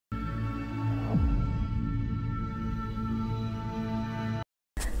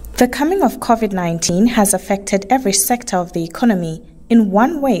The coming of COVID-19 has affected every sector of the economy in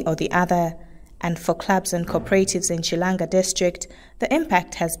one way or the other, and for clubs and cooperatives in Chilanga district, the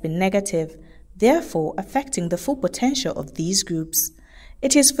impact has been negative, therefore affecting the full potential of these groups.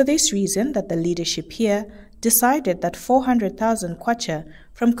 It is for this reason that the leadership here decided that 400,000 kwacha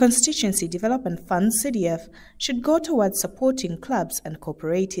from Constituency Development Funds CDF should go towards supporting clubs and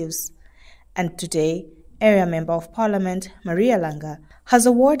cooperatives. And today, Area Member of Parliament Maria Langa has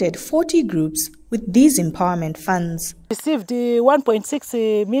awarded 40 groups with these empowerment funds. Received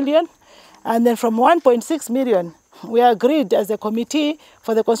 1.6 million, and then from 1.6 million, we agreed as a committee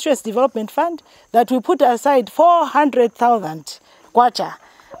for the Constituency Development Fund that we put aside 400,000 kwacha,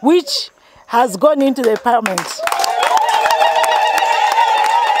 which has gone into the empowerment.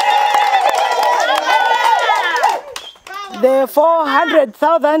 The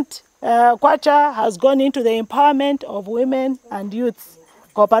 400,000 kwacha has gone into the empowerment of women and youth,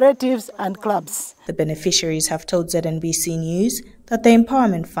 cooperatives and clubs. The beneficiaries have told ZNBC News that the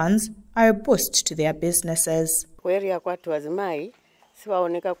empowerment funds are a boost to their businesses.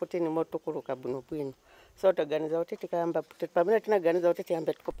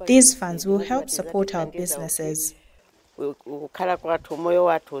 These funds will help support our businesses.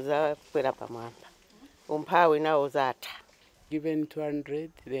 Given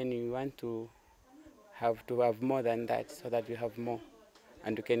 200, then we want to have more than that, so that we have more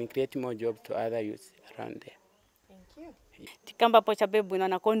and we can create more jobs to other youths around there. Thank you.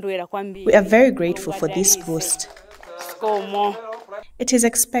 We are very grateful for this boost. It is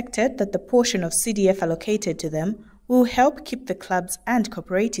expected that the portion of CDF allocated to them will help keep the clubs and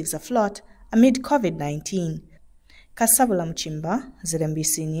cooperatives afloat amid COVID-19. Kasabula Mchimba,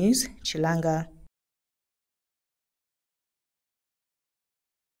 ZNBC News, Chilanga.